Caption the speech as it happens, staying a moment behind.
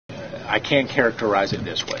I can characterize it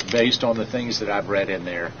this way. Based on the things that I've read in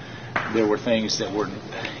there, there were things that were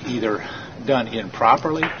either done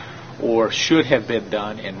improperly or should have been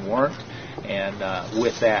done and weren't. And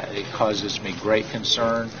with that, it causes me great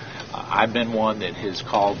concern. I've been one that has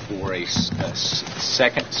called for a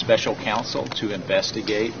second special counsel to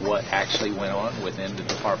investigate what actually went on within the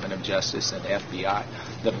Department of Justice and FBI.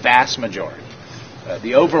 The vast majority,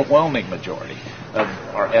 the overwhelming majority of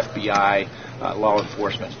our FBI law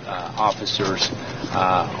enforcement officers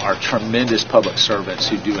are tremendous public servants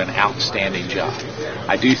who do an outstanding job.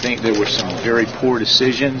 I do think there were some very poor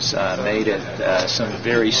decisions made at some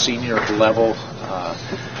very senior level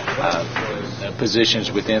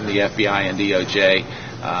positions within the FBI and DOJ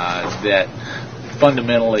that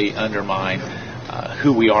fundamentally undermine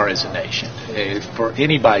who we are as a nation. For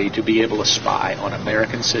anybody to be able to spy on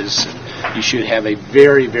American citizens, you should have a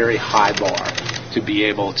very, very high bar to be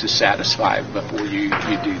able to satisfy before you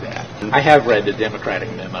do that. I have read the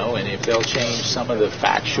Democratic memo, and if they'll change some of the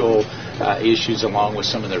factual issues along with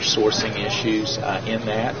some of their sourcing issues in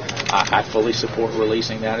that, I fully support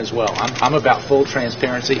releasing that as well. I'm about full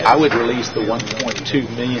transparency. I would release the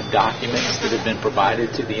 1.2 million documents that have been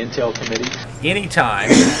provided to the Intel Committee. Anytime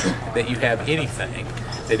that you have anything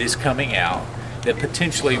that is coming out that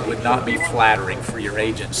potentially would not be flattering for your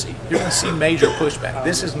agency, you're going to see major pushback.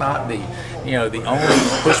 This is not the only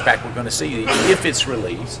pushback we're going to see. If it's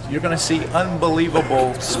released, you're going to see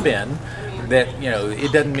unbelievable spin that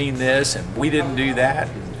it doesn't mean this and we didn't do that,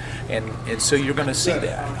 and so you're going to see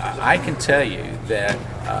that. I can tell you that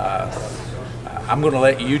I'm going to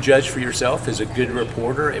let you judge for yourself as a good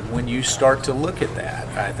reporter, and when you start to look at that,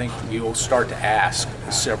 I think you'll start to ask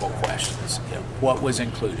several questions. What was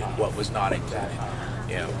included? What was not included?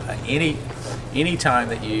 Any time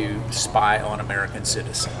that you spy on American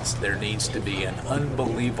citizens, there needs to be an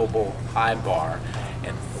unbelievable high bar,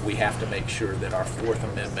 and we have to make sure that our Fourth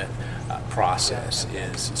Amendment process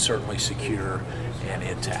is certainly secure and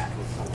intact.